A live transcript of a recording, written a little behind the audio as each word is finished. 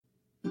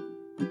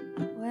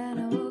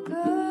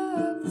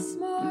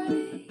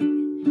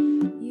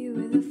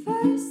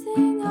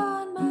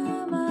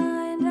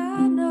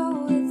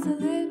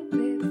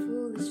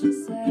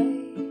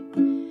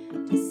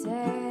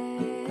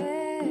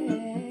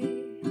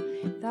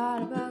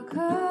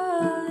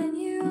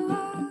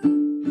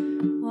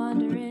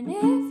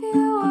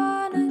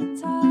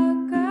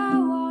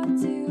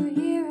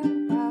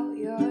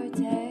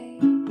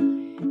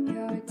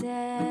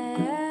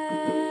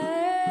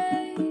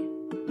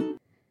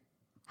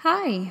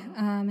Hi,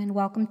 and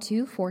welcome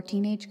to 4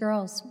 Teenage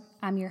Girls.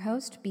 I'm your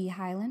host, B.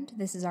 Highland.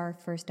 This is our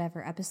first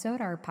ever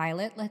episode, our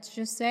pilot, let's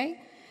just say.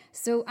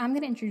 So I'm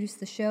going to introduce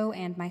the show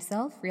and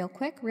myself real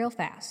quick, real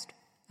fast.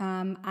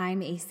 I'm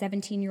a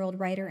 17-year-old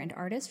writer and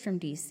artist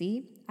from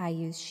DC. I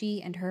use she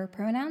and her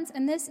pronouns,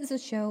 and this is a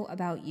show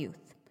about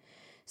youth.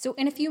 So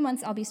in a few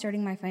months, I'll be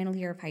starting my final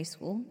year of high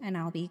school, and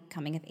I'll be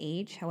coming of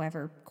age,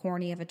 however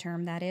corny of a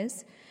term that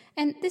is.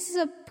 And this is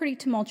a pretty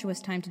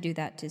tumultuous time to do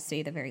that, to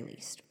say the very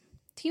least.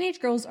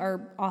 Teenage girls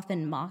are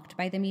often mocked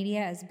by the media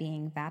as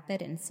being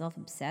vapid and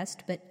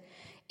self-obsessed, but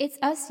it's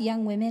us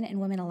young women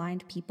and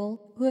women-aligned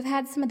people who have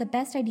had some of the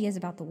best ideas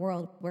about the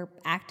world. We're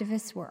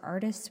activists, we're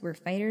artists, we're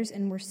fighters,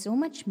 and we're so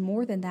much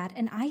more than that,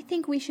 and I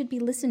think we should be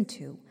listened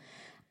to.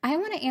 I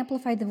want to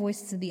amplify the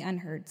voices of the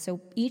unheard,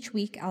 so each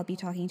week I'll be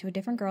talking to a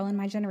different girl in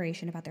my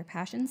generation about their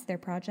passions, their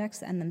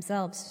projects, and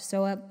themselves.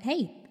 So,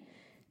 hey,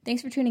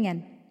 thanks for tuning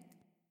in.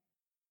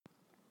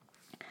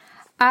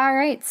 All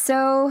right,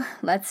 so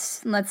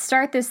let's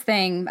start this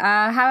thing.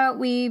 How about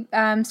we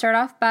start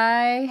off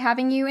by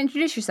having you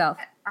introduce yourself?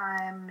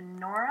 I'm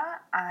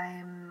Norah.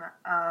 I'm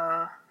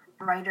a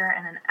writer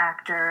and an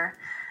actor,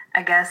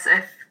 I guess,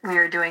 if we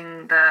are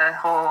doing the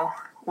whole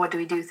what do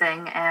we do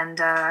thing.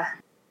 And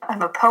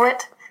I'm a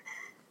poet.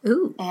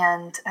 Ooh.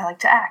 And I like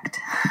to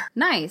act.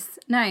 Nice.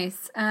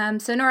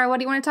 So Norah, what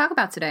do you want to talk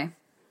about today?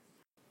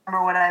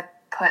 Remember what I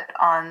put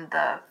on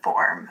the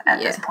form at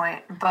this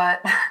point,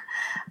 but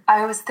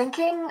I was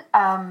thinking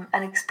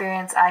an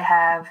experience I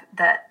have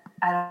that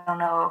I don't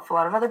know if a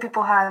lot of other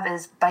people have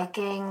is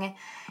biking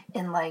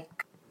in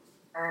like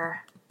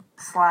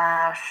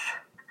slash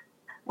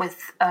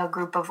with a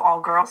group of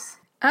all girls.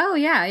 Oh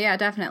yeah,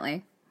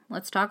 definitely.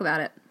 Let's talk about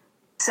it.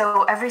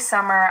 So every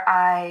summer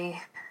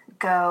I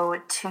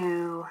go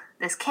to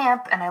this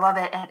camp and I love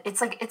it, and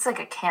it's like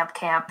a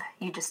camp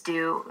you just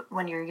do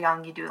when you're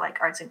young. You do like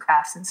arts and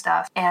crafts and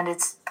stuff, and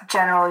it's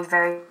generally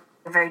very,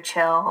 very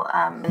chill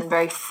and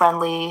very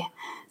friendly.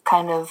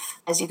 Kind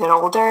of as you get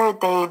older,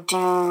 they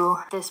do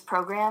this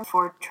program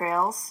for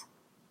trails,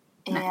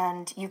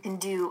 and you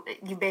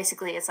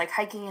basically it's like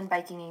hiking and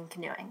biking and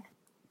canoeing.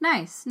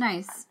 Nice.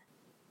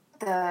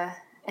 And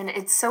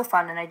it's so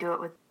fun, and I do it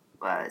with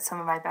some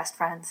of my best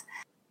friends.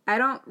 I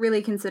don't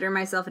really consider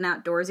myself an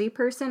outdoorsy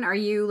person. Are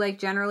you like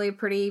generally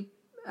pretty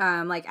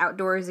like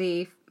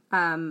outdoorsy,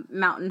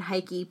 mountain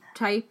hikey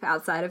type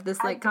outside of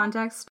this like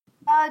context?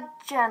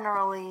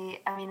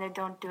 Generally, I mean, I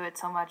don't do it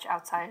so much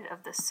outside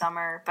of the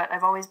summer, but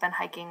I've always been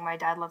hiking. My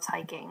dad loves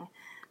hiking.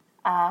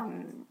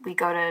 We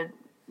go to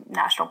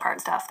national park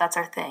stuff. That's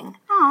our thing.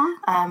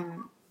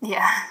 Aww.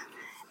 Yeah.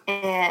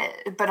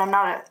 But I'm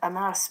not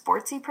a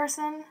sportsy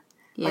person.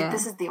 Yeah. Like,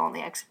 this is the only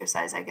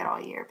exercise I get all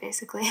year,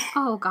 basically.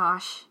 Oh,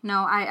 gosh.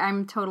 No,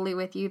 I'm totally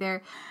with you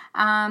there.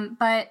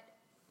 But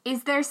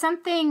is there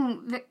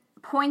something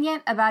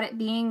poignant about it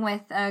being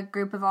with a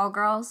group of all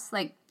girls?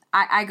 Like,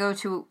 I go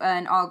to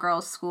an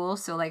all-girls school,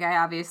 so, like, I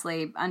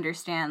obviously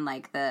understand,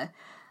 like, the,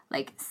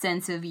 like,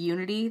 sense of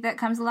unity that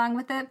comes along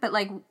with it. But,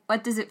 like,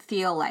 what does it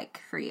feel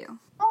like for you?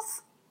 Well,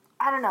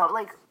 I don't know.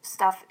 Like,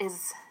 stuff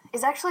is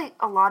actually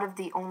a lot of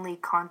the only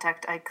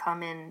contact I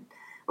come in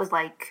with,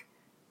 like,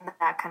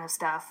 that kind of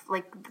stuff.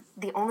 Like,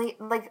 the only,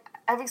 like,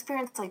 I've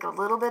experienced, like, a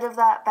little bit of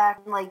that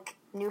back in, like,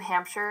 New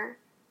Hampshire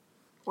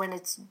when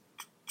it's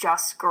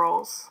just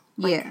girls.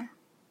 Like,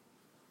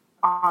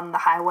 on the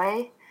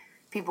highway,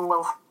 people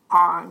will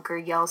honk or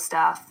yell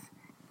stuff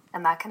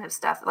and that kind of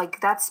stuff. Like,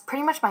 that's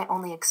pretty much my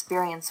only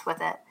experience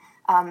with it.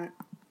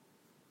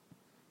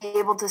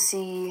 Able to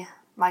see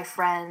my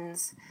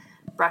friends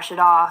brush it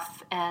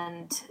off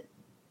and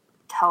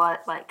tell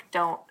it, like,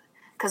 don't,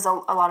 because a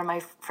lot of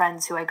my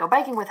friends who I go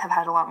biking with have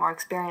had a lot more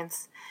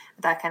experience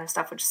with that kind of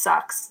stuff, which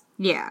sucks.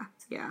 Yeah.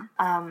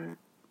 Them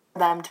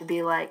to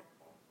be like,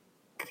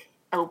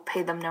 oh,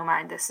 pay them no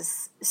mind, this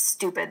is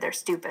stupid, they're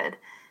stupid,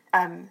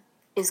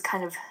 is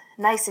kind of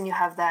nice, and you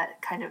have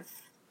that kind of,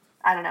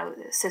 I don't know,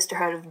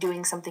 sisterhood of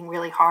doing something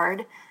really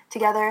hard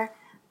together,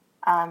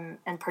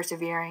 and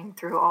persevering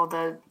through all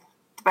the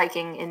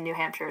biking in New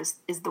Hampshire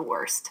is the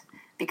worst,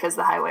 because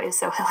the highway is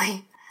so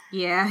hilly.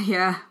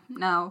 Yeah.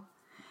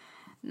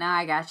 No,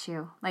 I got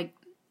you. Like,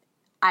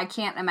 I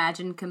can't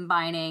imagine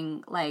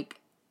combining,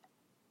 like,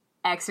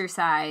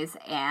 exercise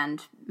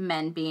and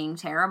men being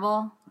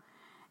terrible.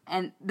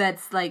 And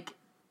that's, like,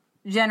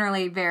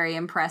 generally very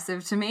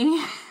impressive to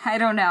me. I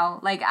don't know.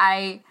 Like,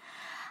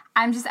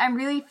 I'm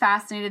really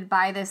fascinated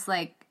by this,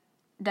 like,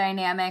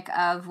 dynamic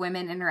of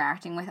women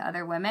interacting with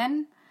other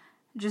women.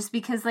 Just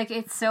because, like,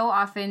 it's so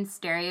often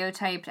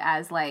stereotyped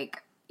as,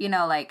 like, you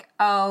know, like,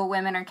 oh,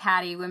 women are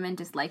catty, women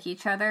dislike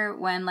each other,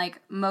 when, like,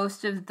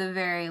 most of the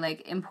very,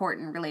 like,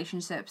 important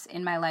relationships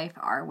in my life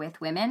are with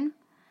women,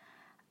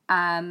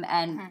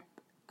 and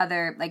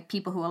other, like,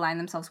 people who align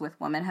themselves with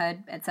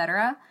womanhood,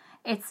 etc.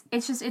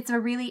 It's a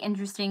really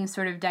interesting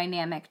sort of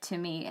dynamic to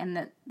me, and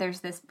that there's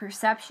this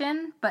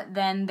perception, but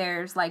then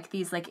there's, like,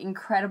 these, like,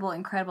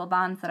 incredible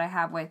bonds that I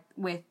have with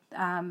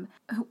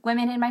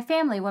women in my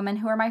family, women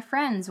who are my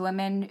friends,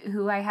 women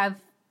who I have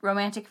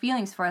romantic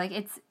feelings for. Like,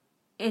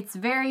 it's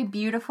very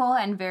beautiful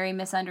and very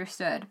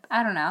misunderstood.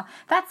 I don't know.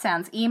 That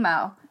sounds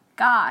emo.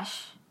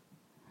 Gosh.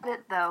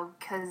 It though,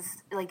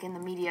 because like in the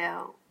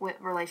media,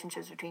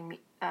 relationships between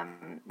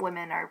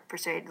women are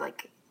portrayed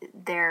like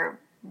they're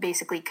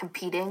basically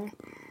competing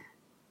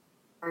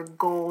or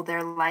goal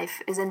their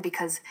life is in,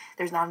 because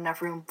there's not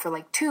enough room for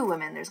like two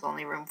women. There's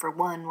only room for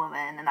one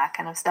woman and that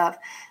kind of stuff,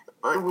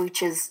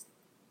 which is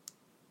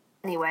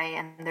anyway,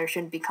 and there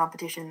shouldn't be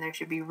competition. There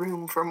should be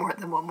room for more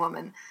than one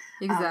woman.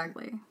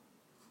 Exactly.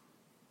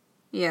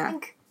 Yeah.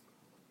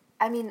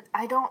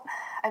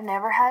 I've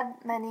never had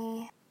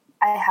many.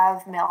 I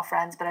have male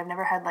friends, but I've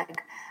never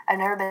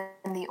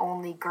been the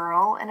only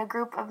girl in a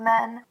group of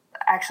men.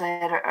 Actually, I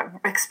had an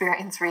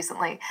experience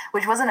recently,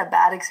 which wasn't a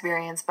bad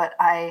experience, but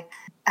I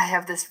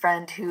have this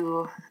friend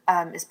who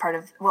is part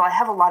of, I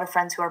have a lot of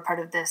friends who are part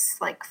of this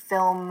like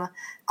film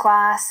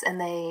class, and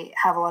they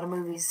have a lot of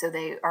movies, so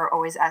they are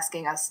always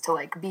asking us to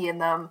like be in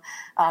them,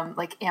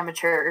 like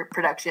amateur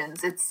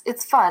productions.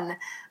 It's fun,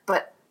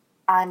 but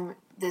I'm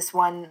this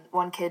one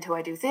kid who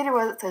I do theater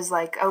with is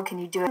like, oh, can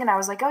you do it? And I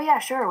was like, oh yeah,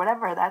 sure,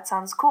 whatever, that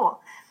sounds cool.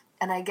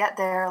 And I get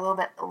there a little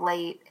bit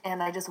late,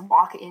 and I just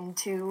walk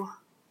into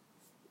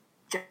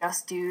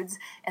just dudes,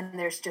 and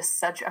there's just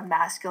such a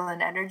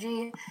masculine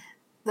energy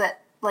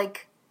that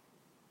like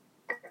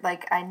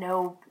I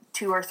know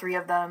 2 or 3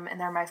 of them, and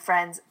they're my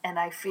friends, and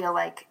I feel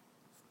like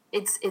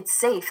it's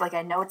safe. Like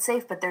I know it's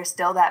safe, but there's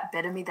still that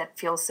bit of me that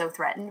feels so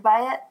threatened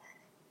by it,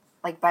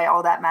 like by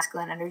all that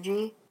masculine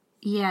energy.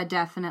 Yeah,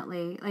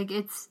 definitely.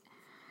 It's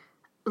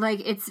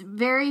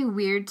very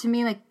weird to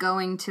me, like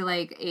going to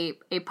like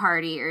a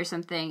party or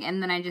something,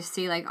 and then I just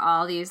see like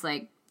all these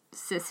like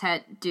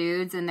cishet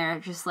dudes, and they're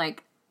just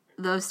like,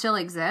 those still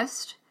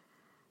exist,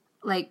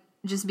 like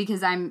just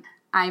because I'm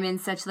in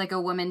such like a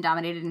woman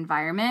dominated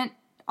environment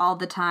all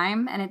the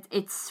time, and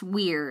it's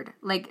weird.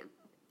 Like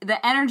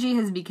the energy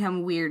has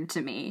become weird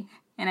to me,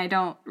 and I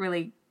don't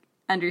really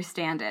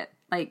understand it.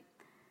 Like,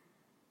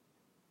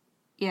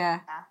 yeah.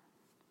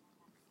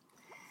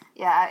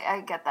 Yeah,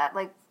 I get that.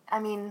 Like,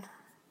 I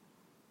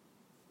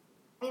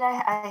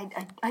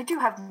do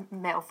have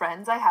male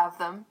friends. I have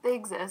them. They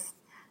exist.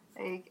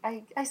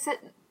 I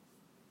sit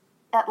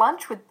at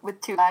lunch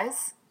with 2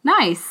 guys.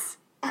 Nice.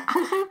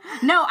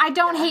 No, I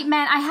don't hate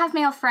men. I have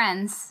male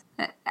friends.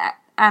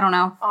 I don't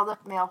know. All the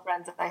male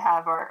friends that I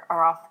have are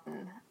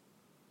often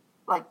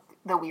like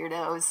the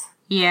weirdos.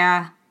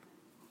 Yeah.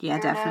 Yeah,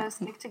 Weirdos definitely.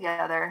 stick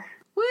together.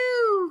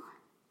 Woo!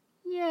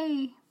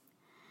 Yay.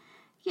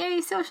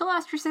 Yay, social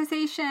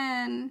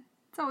ostracization.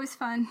 It's always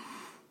fun.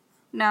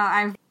 No,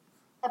 I've...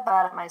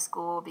 bad at my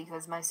school,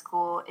 because my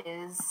school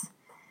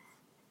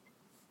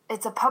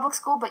it's a public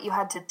school, but you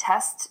had to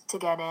test to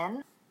get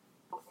in.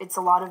 It's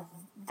a lot of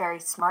very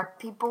smart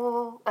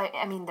people.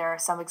 I mean, there are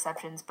some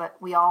exceptions, but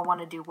we all want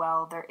to do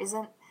well. There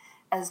isn't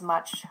as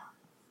much...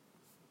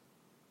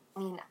 I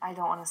mean, I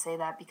don't want to say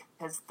that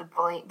because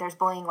there's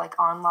bullying like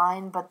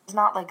online, but it's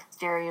not like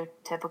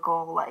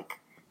stereotypical like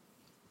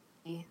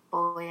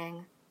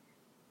bullying.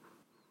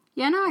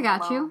 Yeah, no, I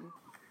got you.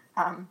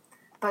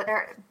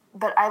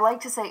 But I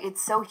like to say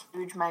it's so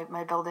huge.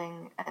 My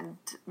building and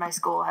my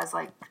school has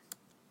like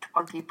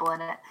 20 people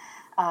in it.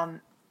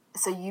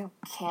 So you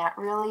can't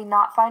really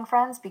not find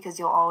friends, because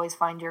you'll always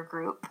find your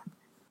group.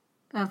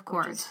 Of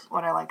course. Which is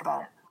what I like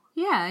about it.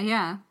 Yeah,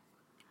 yeah.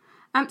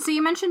 So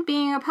you mentioned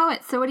being a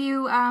poet. So what do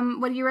you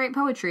write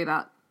poetry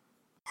about?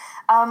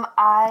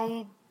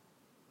 I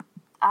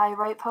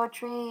write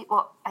poetry.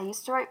 Well, I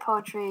used to write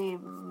poetry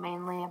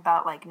mainly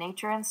about like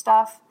nature and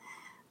stuff.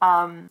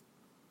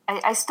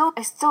 I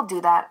still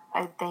do that.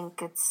 I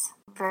think it's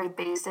very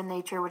based in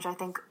nature, which I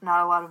think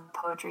not a lot of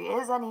poetry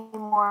is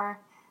anymore.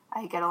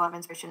 I get a lot of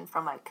inspiration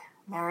from like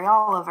Mary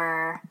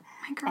Oliver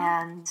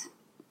and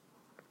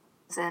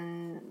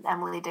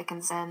Emily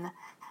Dickinson.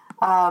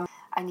 I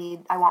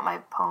want my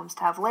poems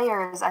to have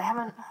layers. I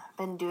haven't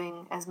been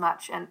doing as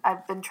much, and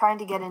I've been trying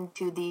to get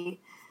into the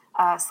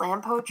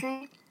slam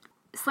poetry.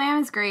 Slam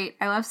is great.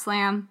 I love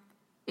slam.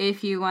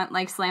 If you want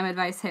like slam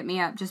advice, hit me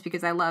up, just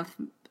because I love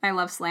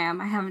slam.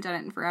 I haven't done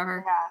it in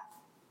forever.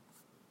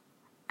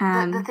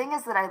 Yeah. The thing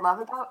is that I love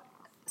about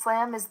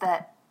slam is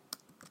that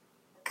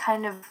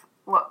kind of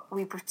what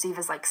we perceive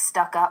as like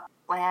stuck up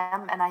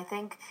slam, and I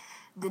think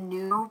the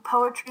new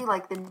poetry,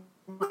 like the new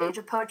age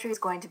of poetry, is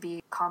going to be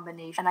a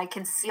combination, and I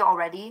can see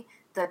already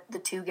the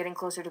two getting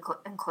closer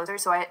and closer.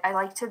 So I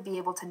like to be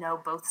able to know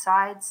both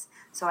sides,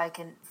 so I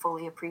can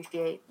fully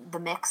appreciate the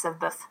mix of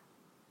both.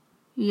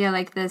 Yeah,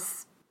 like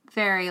this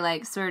very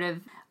like sort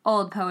of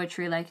old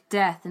poetry, like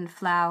death and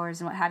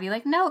flowers and what have you.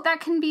 Like, no,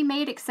 that can be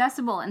made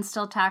accessible and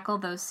still tackle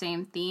those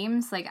same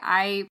themes. Like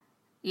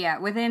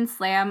within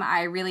slam,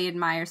 I really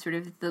admire sort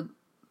of the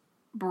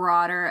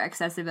broader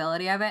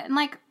accessibility of it. And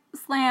like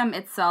slam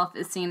itself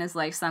is seen as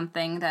like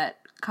something that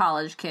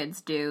college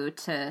kids do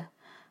to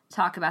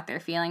talk about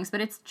their feelings,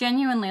 but it's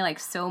genuinely like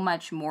so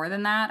much more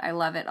than that. I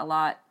love it a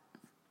lot.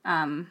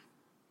 I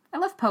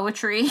love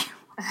poetry.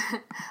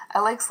 I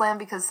like slam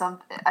because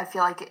I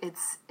feel like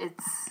it's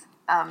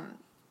a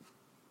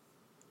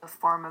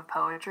form of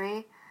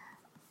poetry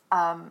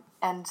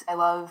And I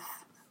love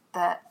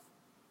that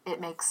it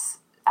makes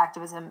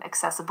activism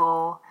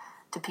accessible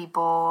to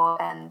people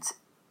and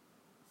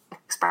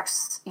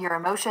express your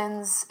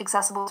emotions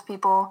accessible to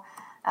people.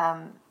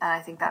 And I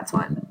think that's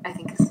what I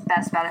think is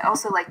best about it.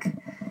 Also, like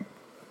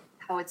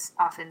how it's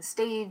often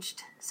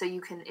staged, so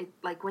you can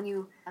like when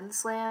you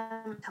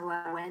unslam until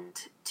I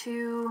went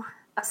to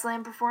a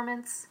slam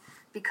performance,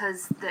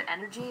 because the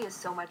energy is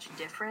so much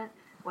different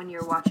when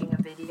you're watching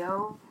a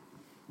video.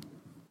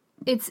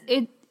 It's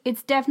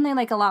definitely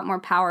like a lot more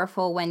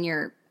powerful when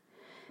you're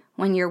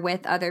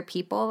with other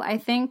people, I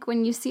think,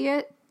 when you see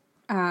it.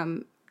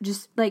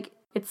 Just like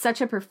it's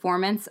such a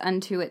performance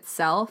unto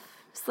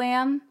itself,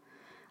 slam.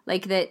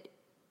 Like that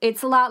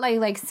it's a lot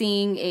like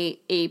seeing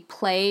a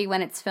play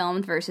when it's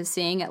filmed versus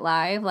seeing it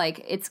live.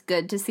 Like it's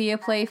good to see a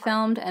play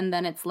filmed, and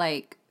then it's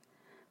like,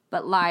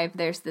 but live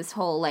there's this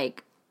whole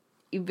like,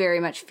 you very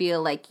much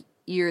feel like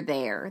you're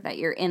there, that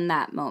you're in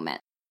that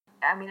moment.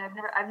 I mean,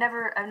 I've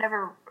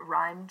never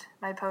rhymed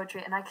my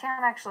poetry, and I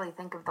can't actually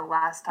think of the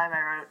last time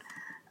I wrote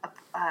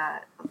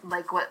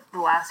like what the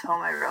last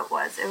poem I wrote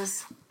was.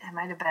 It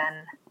might have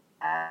been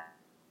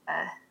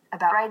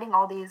about writing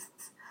all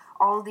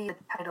the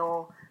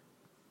title,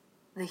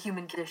 the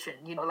human condition,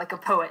 like a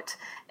poet.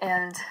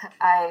 And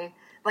I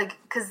like,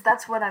 because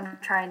that's what I'm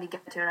trying to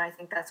get to, and I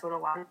think that's what a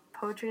lot of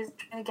poetry is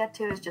trying to get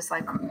to, is just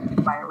like,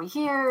 why are we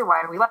here?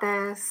 Why are we like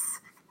this?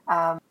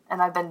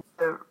 And I've been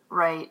to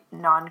write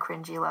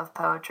non-cringy love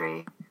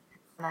poetry,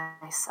 and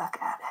I suck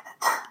at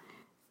it.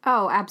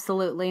 Oh,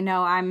 absolutely.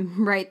 No,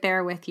 I'm right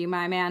there with you,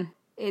 my man.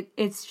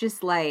 It's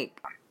just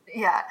like...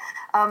 Yeah.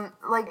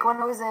 Like when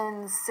I was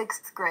in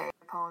 6th grade,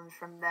 poems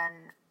from then,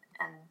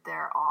 and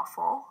they're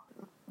awful.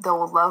 The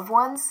love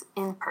ones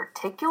in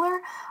particular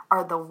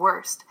are the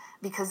worst,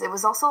 because it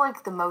was also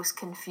like the most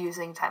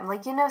confusing time.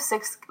 Like,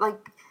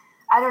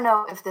 I don't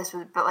know if this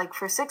was, but like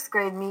for 6th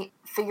grade, me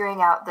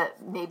figuring out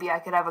that maybe I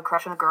could have a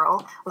crush on a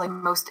girl was like the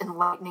most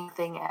enlightening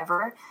thing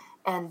ever.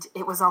 And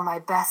it was on my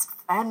best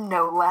friend,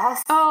 no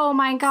less. Oh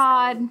my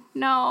God. So,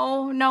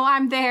 no,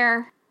 I'm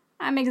there.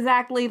 I'm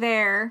exactly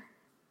there.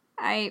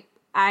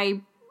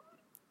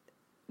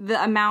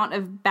 The amount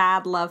of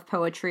bad love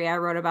poetry I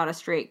wrote about a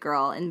straight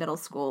girl in middle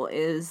school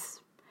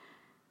is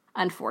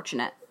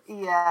unfortunate.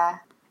 Yeah.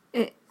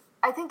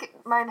 I think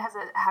mine has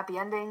a happy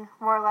ending,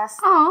 more or less,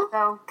 Aww.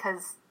 though,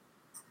 because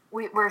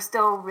we're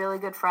still really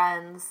good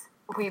friends.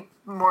 We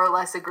more or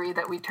less agree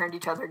that we turned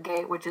each other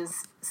gay, which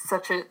is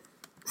such a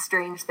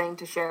strange thing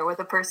to share with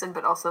a person,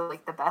 but also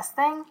like the best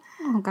thing.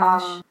 Oh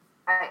gosh.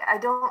 I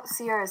don't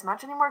see her as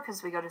much anymore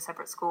because we go to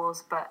separate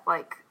schools, but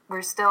like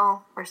we're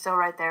still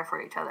right there for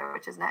each other,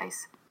 which is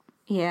nice.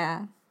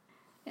 Yeah.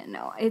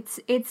 No, it's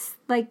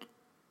like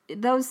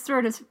those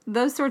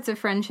sorts of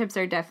friendships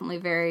are definitely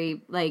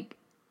very like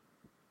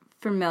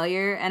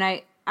familiar, and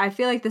I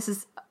feel like this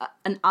is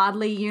an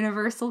oddly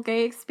universal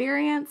gay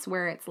experience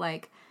where it's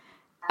like,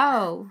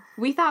 oh,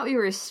 we thought we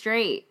were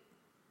straight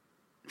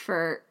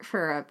for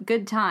a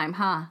good time,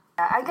 huh?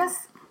 I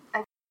guess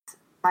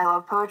my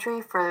love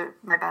poetry for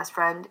my best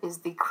friend is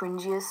the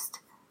cringiest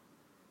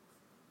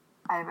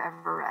I've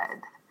ever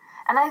read.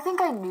 And I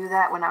think I knew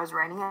that when I was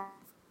writing it.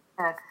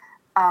 But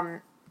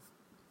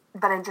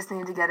I just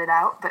needed to get it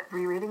out. But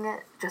rereading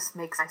it just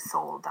makes my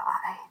soul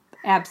die.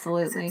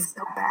 Absolutely. It's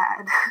so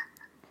bad.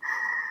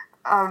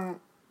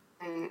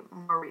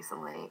 More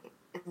recently,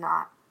 it's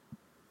not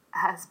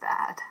as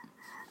bad.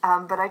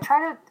 But I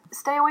try to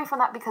stay away from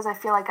that because I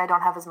feel like I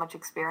don't have as much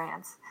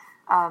experience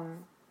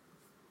and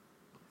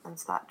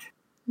such.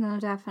 No,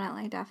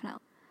 definitely.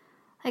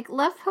 Like,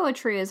 love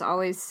poetry is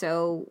always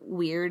so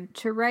weird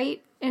to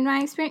write, in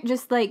my experience.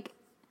 Just, like,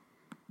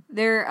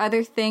 there are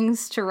other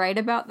things to write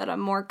about that I'm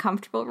more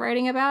comfortable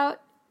writing about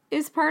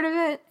is part of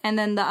it. And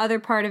then the other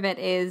part of it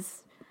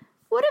is,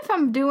 what if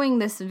I'm doing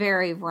this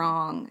very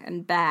wrong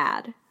and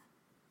bad?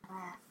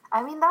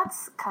 I mean,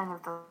 that's kind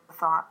of the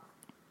thought.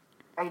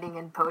 Writing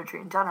and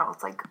poetry in general.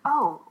 It's like,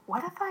 oh,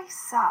 what if I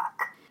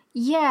suck?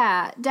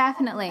 Yeah,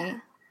 definitely.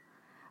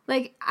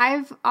 Like,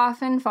 I've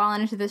often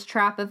fallen into this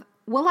trap of,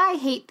 will I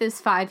hate this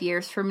 5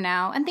 years from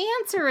now? And the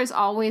answer is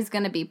always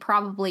going to be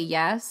probably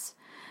yes.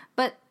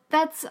 But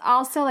that's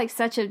also, like,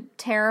 such a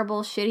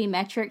terrible, shitty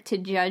metric to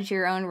judge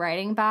your own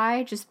writing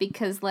by, just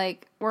because,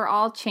 like, we're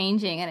all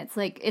changing, and it's,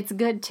 like, it's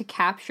good to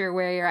capture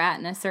where you're at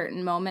in a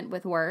certain moment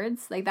with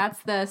words. Like,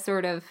 that's the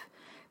sort of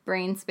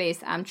brain space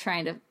I'm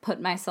trying to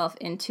put myself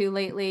into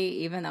lately,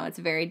 even though it's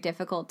very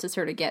difficult to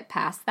sort of get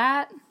past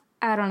that.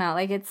 I don't know,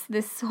 like, it's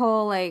this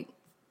whole, like,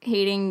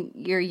 hating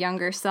your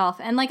younger self.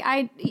 And, like,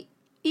 I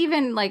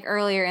even, like,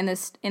 earlier in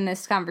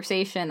this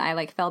conversation, I,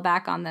 like, fell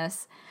back on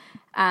this.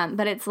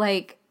 But it's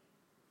like,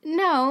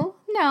 no,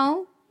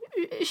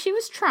 she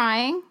was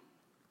trying.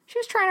 She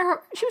was trying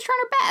her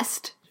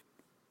best.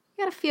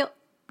 You gotta feel,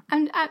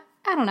 I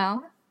don't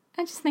know.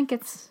 I just think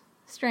it's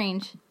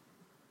strange.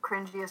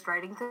 Cringiest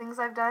writing things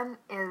I've done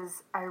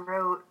is I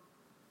wrote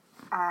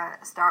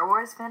Star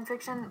Wars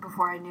fanfiction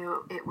before I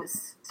knew it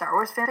was Star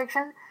Wars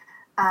fanfiction.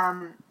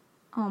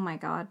 Oh my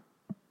God.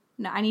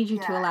 No, I need you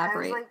to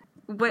elaborate.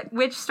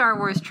 Which Star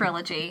Wars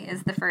trilogy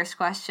is the first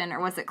question, or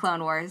was it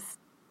Clone Wars?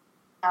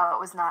 No, it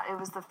was not. It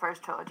was the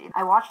first trilogy.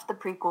 I watched the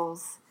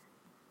prequels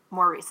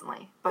more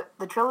recently, but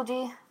the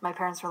trilogy, my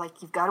parents were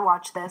like, "You've got to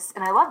watch this,"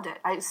 and I loved it.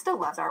 I still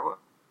love Star Wars.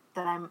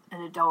 That I'm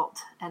an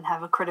adult and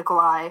have a critical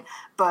eye,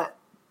 but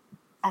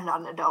I'm not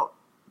an adult.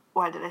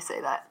 Why did I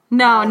say that?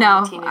 No. I'm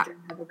a teenager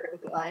and have a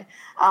critical eye.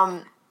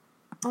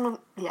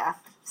 Yeah,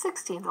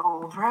 16's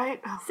old,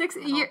 right?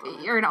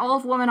 You're an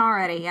old woman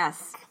already.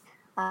 Yes.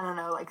 I don't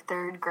know, like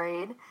 3rd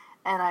grade,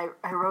 and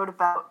I wrote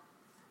about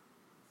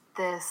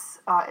this.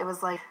 It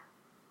was like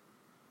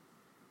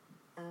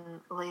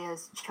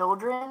Leia's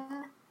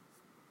children,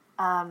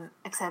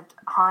 except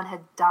Han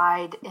had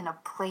died in a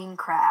plane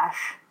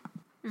crash.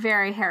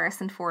 Very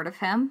Harrison Ford of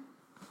him.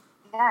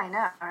 Yeah, I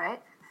know,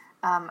 right?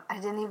 I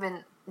didn't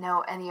even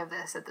know any of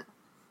this at the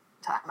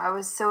time. I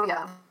was so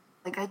young.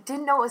 Like, I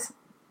didn't know what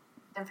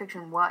fan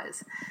fiction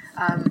was,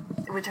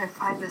 which I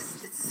find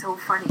it's so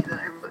funny that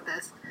I wrote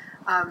this.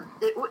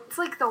 It's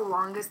like the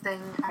longest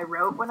thing I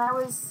wrote when I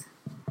was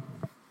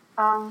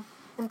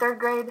in 3rd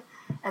grade,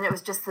 and it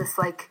was just this,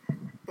 like,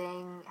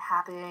 thing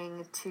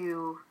happening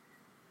to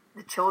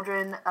the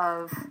children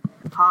of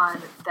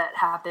Han that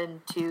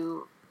happened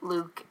to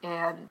Luke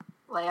and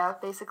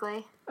Leia,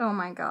 basically. Oh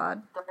my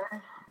god.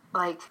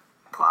 Like,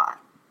 plot,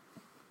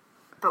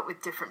 but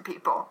with different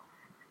people.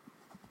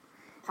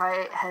 If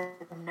I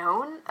had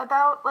known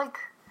about, like,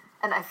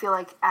 and I feel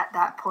like at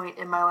that point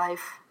in my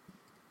life,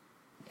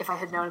 if I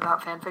had known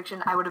about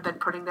fanfiction, I would have been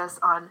putting this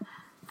on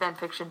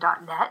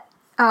fanfiction.net.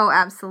 Oh,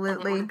 absolutely. And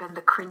it would have been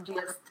the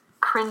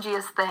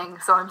cringiest thing,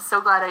 so I'm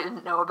so glad I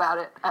didn't know about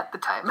it at the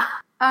time.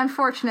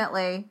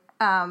 Unfortunately,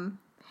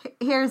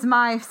 here's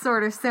my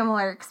sort of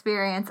similar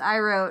experience. I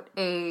wrote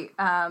a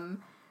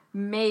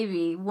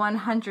maybe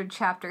 100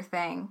 chapter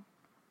thing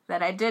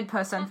that I did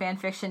post on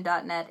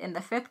fanfiction.net in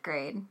the 5th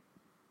grade,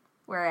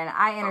 wherein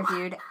I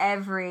interviewed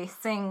every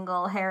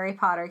single Harry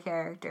Potter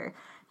character.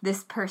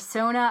 This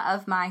persona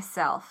of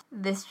myself,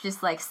 this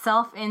just like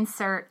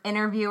self-insert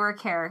interviewer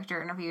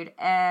character, interviewed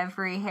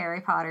every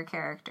Harry Potter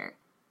character.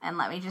 And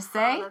let me just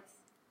say,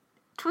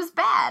 it was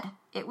bad.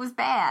 It was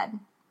bad.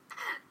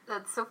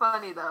 That's so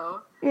funny,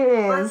 though. It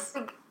is.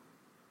 Like,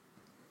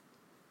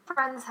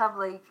 friends have,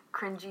 like,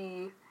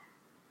 cringy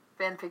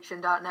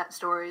fanfiction.net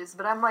stories,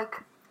 but I'm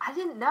like, I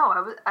didn't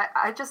know.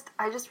 I just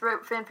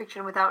wrote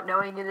fanfiction without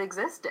knowing it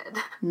existed.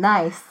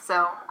 Nice.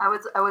 So I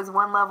was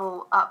one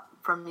level up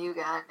from you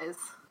guys.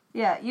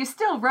 Yeah, you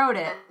still wrote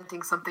it.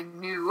 Inventing something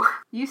new.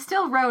 You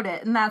still wrote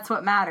it, and that's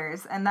what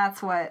matters, and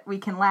that's what we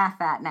can laugh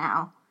at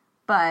now.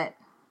 But,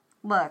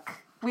 look,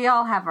 we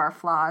all have our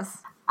flaws.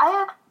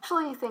 I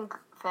actually think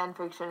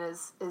fanfiction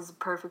is a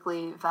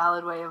perfectly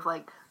valid way of,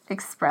 like...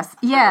 Express.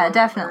 Yeah,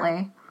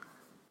 definitely.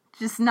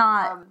 Just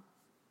not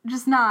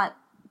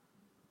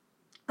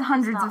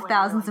hundreds of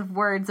thousands of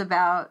words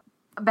about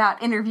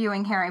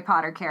interviewing Harry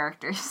Potter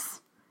characters.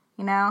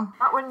 You know?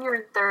 Not when you're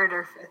in 3rd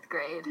or 5th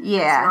grade.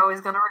 Yeah. You're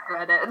always going to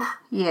regret it.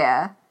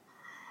 Yeah.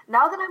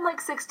 Now that I'm,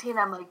 like, 16,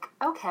 I'm like,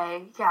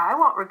 okay, yeah, I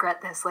won't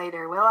regret this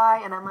later, will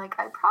I? And I'm like,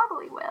 I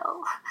probably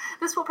will.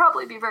 This will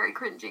probably be very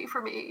cringy for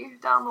me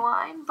down the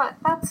line, but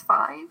that's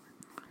fine.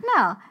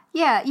 No.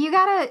 Yeah, you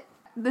gotta...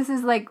 This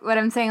is, like, what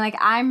I'm saying. Like,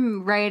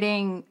 I'm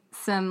writing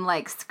some,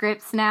 like,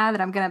 scripts now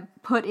that I'm gonna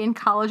put in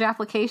college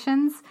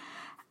applications.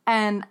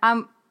 And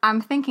I'm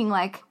thinking,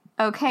 like...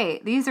 Okay,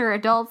 these are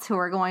adults who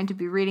are going to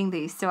be reading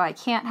these, so I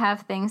can't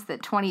have things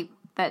that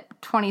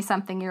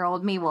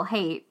 20-something-year-old me will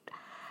hate.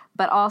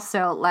 But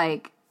also,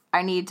 like,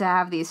 I need to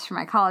have these for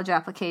my college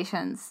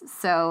applications.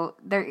 So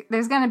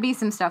there's going to be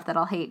some stuff that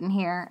I'll hate in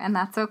here, and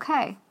that's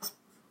okay.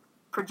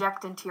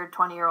 Project into your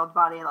 20-year-old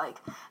body, like,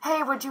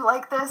 hey, would you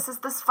like this? Is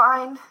this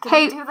fine? Can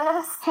we do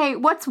this? Hey,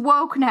 what's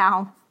woke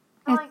now?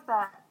 I like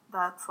that.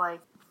 That's, like,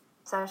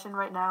 session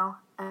right now.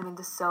 I'm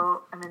into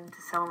so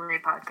many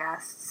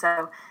podcasts,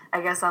 so I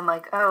guess I'm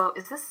like, oh,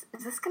 is this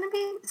gonna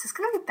be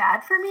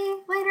bad for me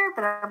later?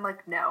 But I'm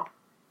like, no.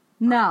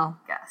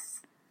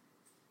 Yes.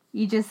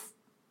 You just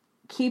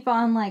keep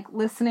on, like,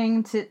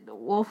 listening to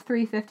Wolf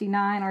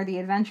 359 or The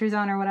Adventure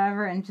Zone or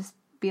whatever, and just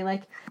be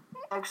like...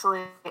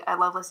 Actually, I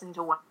love listening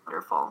to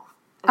Wonderful.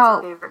 It's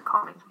my favorite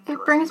calming thing.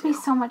 It brings me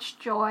so much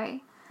joy.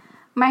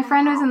 My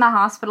friend was in the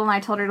hospital, and I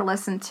told her to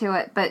listen to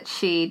it, but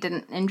she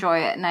didn't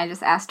enjoy it, and I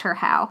just asked her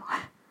how.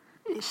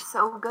 It's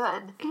so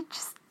good.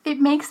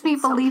 It makes me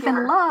believe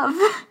in love.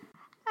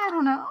 I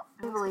don't know.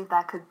 I believe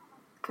that could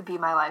be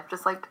my life.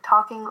 Just, like,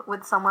 talking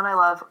with someone I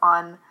love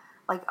on,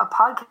 like, a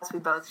podcast we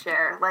both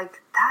share.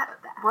 Like,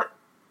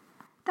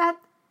 they're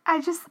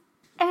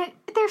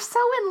so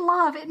in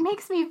love. It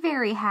makes me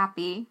very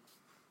happy.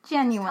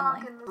 Genuinely.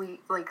 Talking,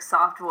 like,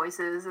 soft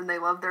voices, and they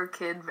love their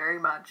kid very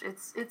much.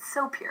 It's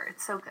so pure.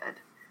 It's so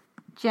good.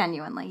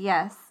 Genuinely,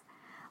 yes.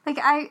 Like,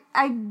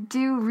 I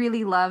do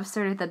really love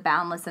sort of the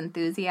boundless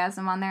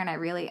enthusiasm on there, and I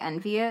really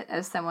envy it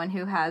as someone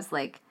who has,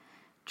 like,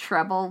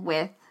 trouble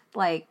with,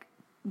 like,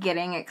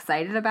 getting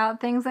excited about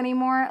things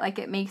anymore. Like,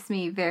 it makes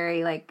me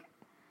very, like,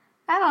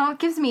 I don't know, it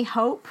gives me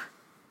hope.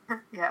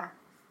 Yeah.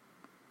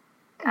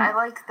 I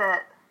like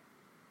that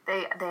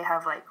they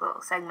have like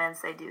little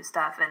segments, they do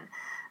stuff, and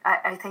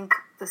I think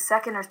the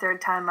second or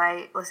third time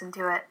I listened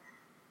to it,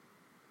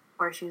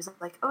 where she was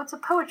like, "Oh, it's a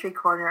poetry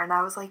corner," and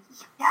I was like,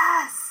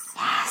 "Yes,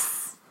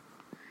 Yes.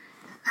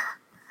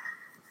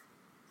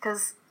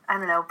 because I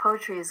don't know,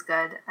 poetry is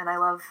good, and I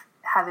love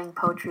having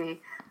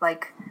poetry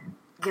like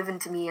given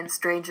to me in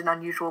strange and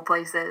unusual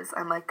places.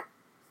 I'm like,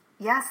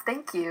 yes,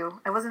 thank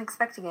you. I wasn't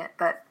expecting it,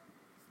 but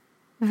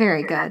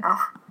Very good.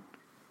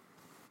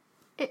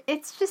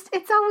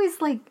 It's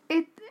always like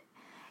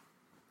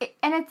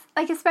and it's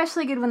like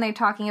especially good when they're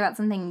talking about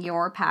something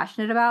you're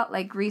passionate about.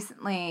 Like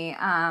recently,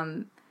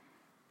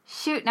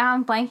 shoot, now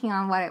I'm blanking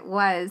on what it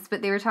was,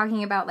 but they were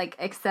talking about like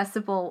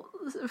accessible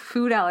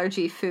food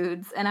allergy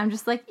foods, and I'm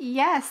just like,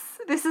 yes,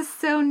 this is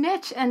so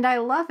niche, and I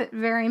love it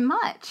very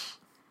much.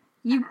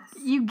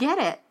 You get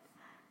it.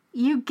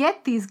 You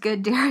get these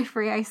good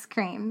dairy-free ice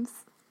creams.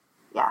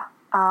 Yeah.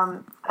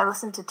 I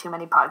listen to too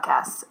many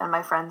podcasts, and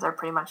my friends are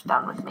pretty much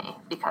done with me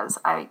because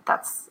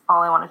that's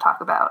all I want to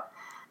talk about.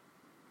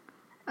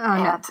 Oh,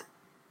 and no.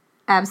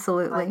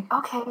 Absolutely. Like,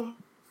 okay.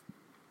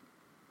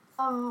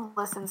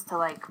 Listens to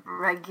like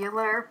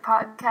regular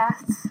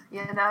podcasts,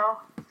 you know,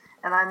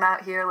 and I'm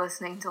out here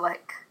listening to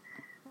like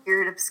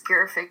weird,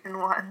 obscure fiction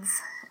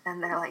ones,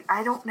 and they're like,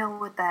 I don't know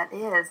what that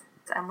is.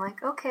 I'm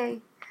like, okay,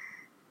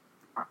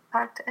 I'll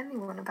talk to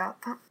anyone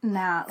about them.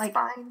 Nah, It's like,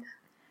 fine.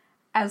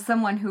 as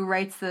someone who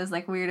writes those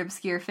like weird,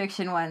 obscure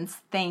fiction ones,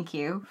 thank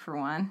you for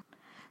one.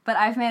 But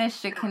I've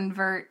managed to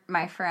convert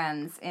my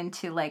friends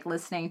into like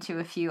listening to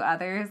a few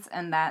others,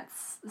 and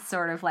that's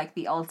sort of like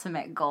the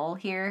ultimate goal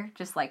here,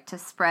 just like to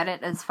spread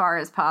it as far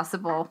as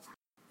possible.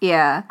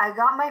 Yeah. I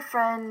got my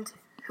friend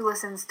who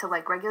listens to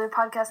like regular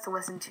podcasts to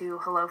listen to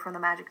Hello from the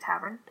Magic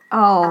Tavern.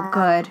 Oh,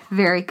 good.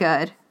 Very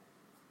good.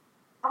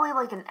 Probably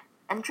like an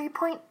entry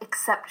point,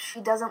 except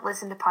she doesn't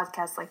listen to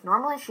podcasts like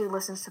normally. She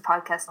listens to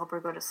podcasts to help her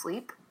go to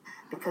sleep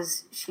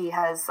because she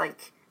has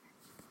like,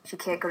 she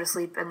can't go to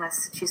sleep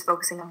unless she's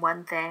focusing on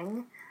one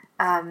thing.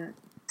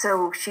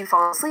 So she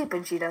falls asleep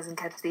and she doesn't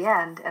catch the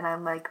end. And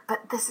I'm like,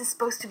 but this is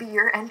supposed to be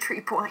your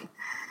entry point.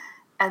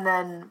 And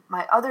then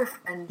my other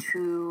friend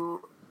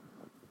who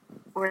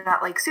we're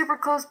not like super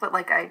close, but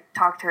like I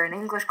talked to her in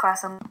English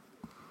class on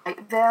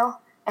Night Vale.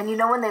 And you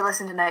know when they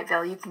listen to Night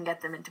Vale, you can get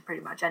them into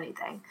pretty much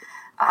anything.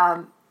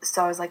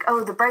 So I was like,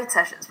 oh, the Bright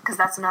Sessions, because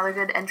that's another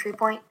good entry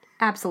point.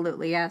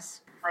 Absolutely,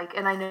 yes. Like,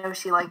 and I know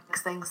she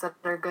likes things that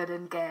are good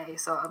and gay,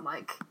 so I'm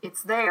like,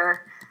 it's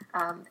there,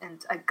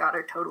 and I got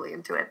her totally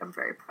into it. I'm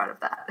very proud of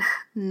that.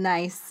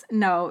 Nice.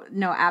 No,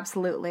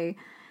 absolutely.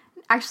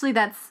 Actually,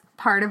 that's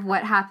part of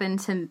what happened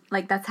to,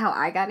 like, that's how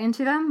I got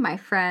into them. My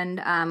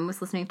friend was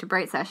listening to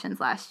Bright Sessions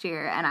last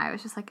year, and I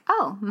was just like,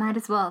 oh, might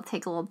as well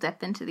take a little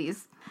dip into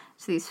these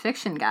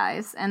fiction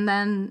guys. And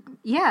then,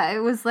 yeah, it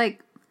was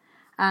like,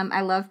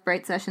 I love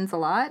Bright Sessions a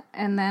lot,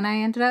 and then I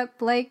ended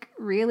up, like,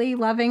 really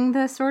loving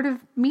the sort of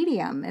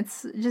medium.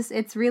 It's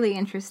really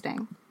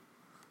interesting.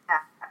 Yeah,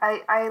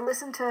 I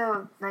listened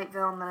to Night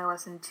Vale, and then I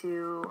listened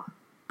to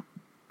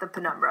the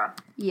Penumbra.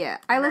 Yeah,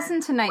 I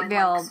listened to Night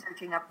Vale. Like,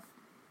 searching up,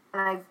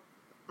 when I,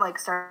 like,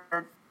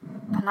 started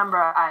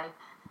Penumbra, I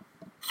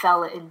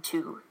fell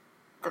into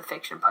the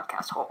fiction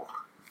podcast hole.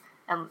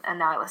 And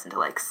now I listen to,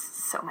 like,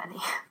 so many.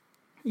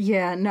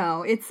 Yeah,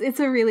 no, it's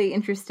a really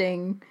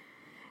interesting...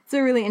 It's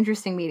a really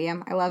interesting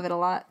medium. I love it a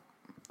lot.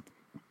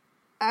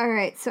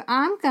 Alright, so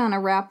I'm gonna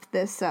wrap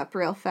this up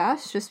real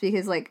fast, just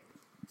because, like,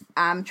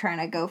 I'm trying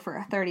to go for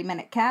a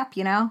 30-minute cap,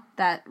 you know?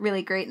 That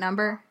really great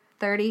number,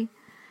 30.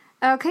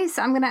 Okay,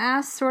 so I'm gonna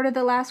ask sort of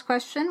the last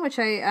question, which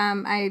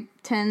I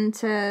tend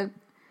to,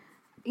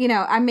 you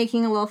know, I'm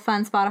making a little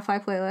fun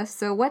Spotify playlist.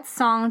 So what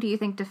song do you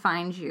think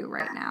defines you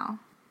right now?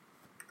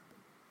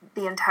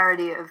 The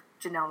entirety of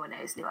Janelle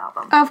Monáe's new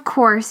album. Of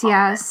course,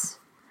 yes.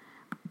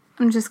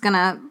 I'm just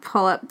gonna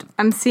pull up.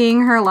 I'm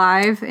seeing her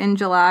live in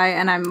July,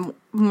 and I'm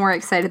more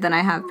excited than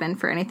I have been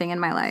for anything in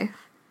my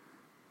life.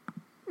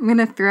 I'm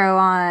gonna throw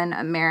on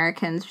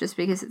Americans just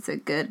because it's a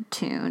good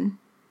tune.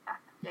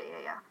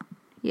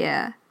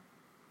 Yeah.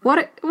 What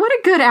a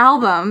good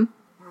album.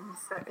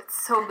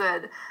 It's so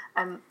good.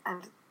 I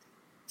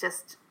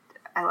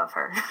love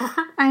her.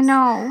 I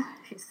know.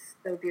 She's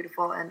so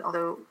beautiful, and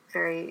although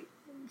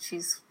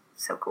she's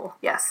so cool.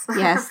 Yes.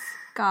 Yes.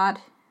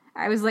 God.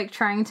 I was, like,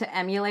 trying to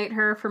emulate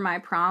her for my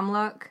prom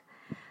look.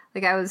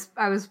 Like, I was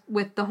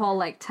with the whole,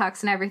 like,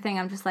 tux and everything.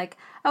 I'm just like,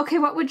 okay,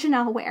 what would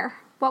Janelle wear?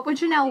 What would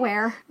Janelle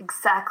wear?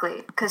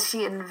 Exactly, because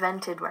she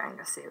invented wearing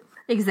a suit.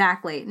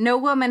 Exactly. No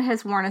woman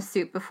has worn a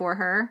suit before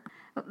her.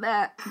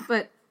 But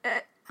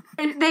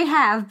they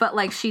have, but,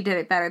 like, she did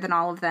it better than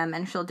all of them,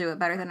 and she'll do it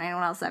better than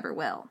anyone else ever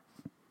will.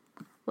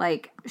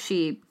 Like,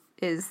 she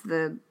is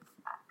the...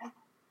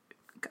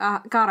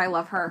 God, I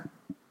love her.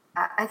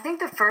 I think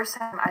the first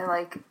time I,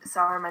 like,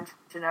 saw her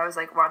mentioned, I was,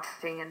 like,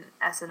 watching an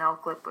SNL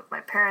clip with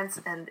my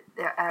parents, and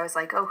I was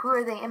like, oh, who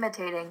are they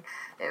imitating?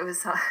 It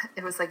was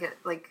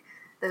like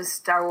those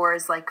Star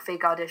Wars, like,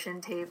 fake audition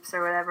tapes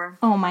or whatever.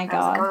 Oh, my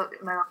God.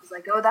 My mom was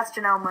like, oh, that's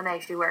Janelle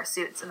Monáe, she wears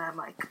suits, and I'm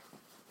like,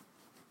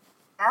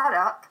 add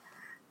up,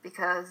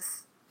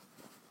 because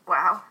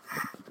Wow.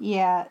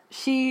 Yeah,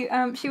 she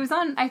was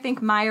on, I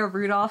think, Maya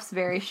Rudolph's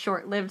very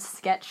short-lived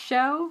sketch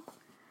show,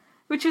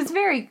 which was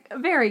very,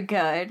 very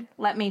good,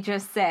 let me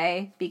just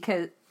say,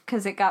 because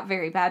it got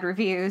very bad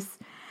reviews.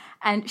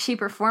 And she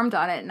performed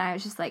on it, and I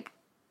was just like,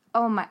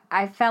 oh my,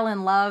 I fell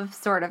in love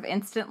sort of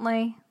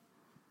instantly,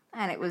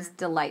 and it was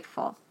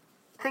delightful.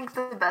 I think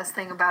the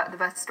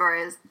best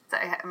story is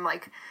that I'm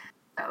like,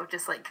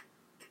 just like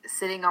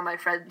sitting on my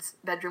friend's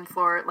bedroom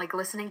floor, like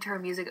listening to her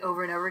music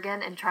over and over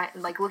again and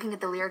like looking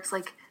at the lyrics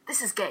like,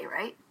 this is gay,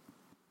 right?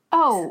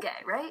 Oh. This is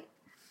gay, right?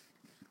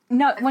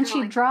 No, when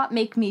she dropped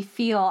Make Me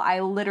Feel, I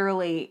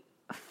literally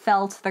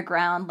fell to the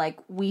ground, like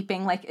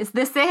weeping, like, is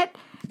this it?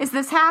 Is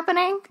this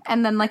happening?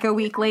 And then like a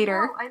week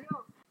later. I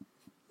know.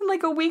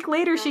 Like a week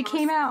later she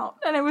came out,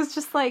 and it was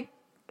just like,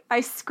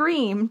 I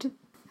screamed.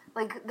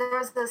 Like, there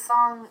was the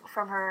song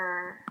from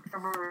her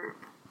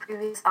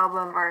previous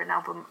album, or an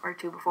album or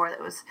two before, that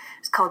was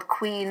called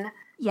Queen.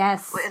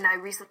 Yes. And I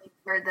recently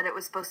heard that it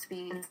was supposed to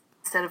be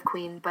instead of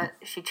Queen, but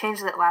she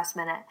changed it last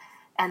minute.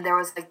 And there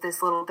was like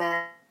this little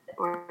bit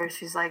where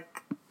she's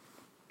like,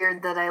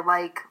 weird that I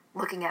like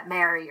looking at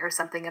Mary or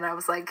something. And I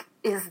was like,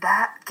 is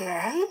that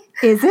gay?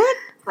 Is it?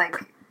 Like,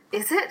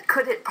 is it?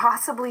 Could it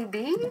possibly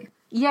be?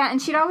 Yeah,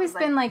 and she'd always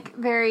been, like,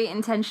 very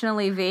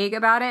intentionally vague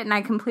about it, and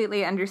I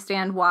completely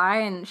understand why,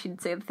 and she'd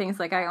say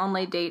things like, I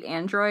only date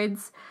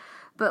androids,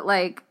 but,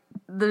 like,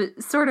 the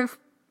sort of,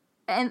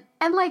 and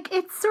like,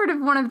 it's sort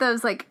of one of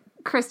those, like,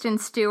 Kristen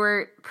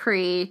Stewart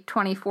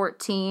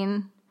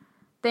pre-2014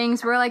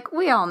 things where, like,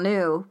 we all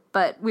knew,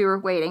 but we were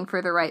waiting for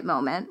the right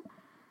moment.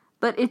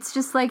 But it's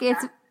just, like,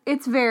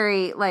 it's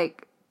very,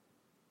 like,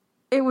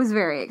 it was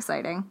very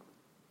exciting.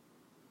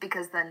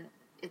 Because then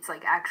it's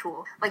like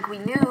actual, like, we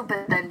knew,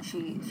 but then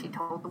she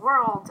told the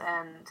world,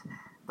 and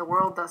the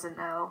world doesn't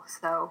know,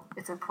 so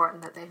it's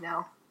important that they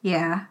know.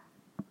 Yeah.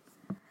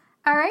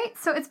 All right,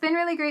 so it's been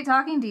really great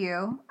talking to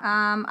you.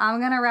 I'm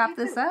gonna wrap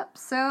this up,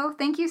 so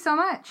thank you so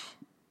much.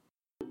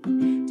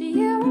 Do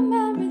you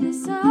remember the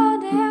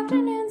Sunday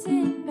afternoons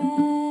in bed?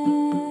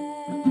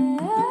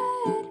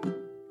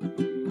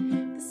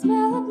 The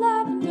smell of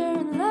lavender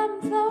and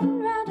lemon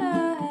floating around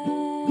our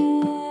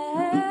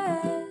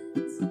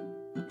heads.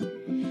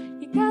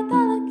 You got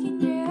that look in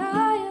your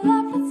eye, you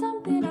laughed at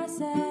something I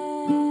said.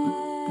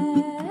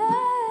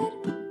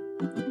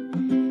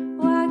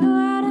 Why go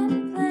out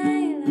and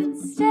play?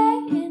 Let's stay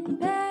in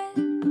bed.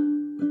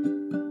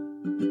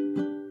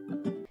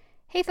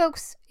 Hey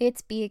folks,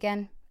 it's B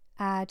again.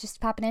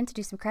 Just popping in to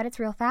do some credits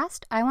real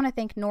fast. I want to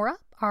thank Norah,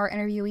 our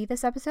interviewee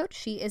this episode.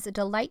 She is a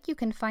delight. You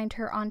can find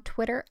her on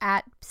Twitter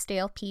at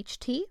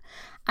StalePeachTea.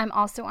 I'm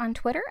also on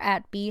Twitter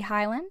at B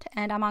Highland,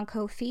 and I'm on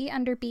Ko-fi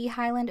under B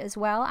Highland as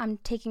well. I'm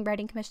taking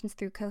writing commissions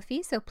through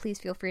Ko-fi, so please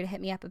feel free to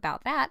hit me up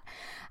about that.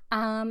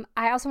 I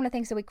also want to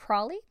thank Zoe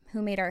Crawley,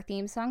 who made our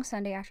theme song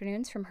Sunday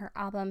Afternoons from her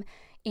album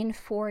In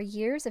 4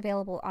 Years,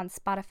 available on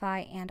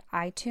Spotify and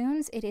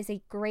iTunes. It is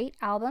a great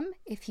album.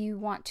 If you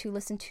want to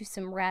listen to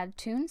some rad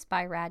tunes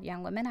by rad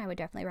young women, I would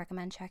definitely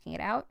recommend checking it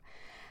out.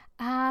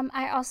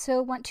 I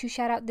also want to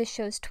shout out this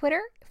show's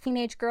Twitter,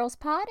 Teenage Girls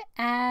Pod,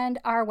 and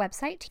our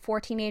website,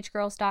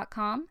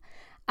 forteenagegirls.com.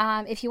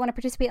 If you want to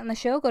participate on the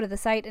show, go to the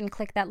site and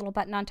click that little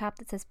button on top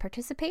that says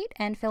participate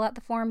and fill out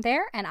the form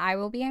there, and I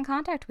will be in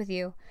contact with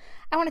you.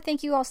 I want to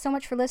thank you all so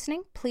much for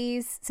listening.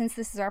 Please, since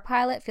this is our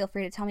pilot, feel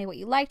free to tell me what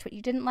you liked, what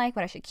you didn't like,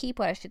 what I should keep,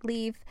 what I should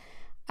leave.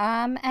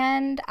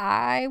 And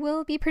I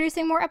will be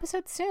producing more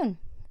episodes soon.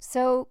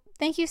 So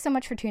thank you so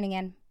much for tuning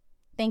in.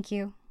 Thank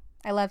you.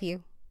 I love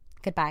you.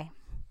 Goodbye.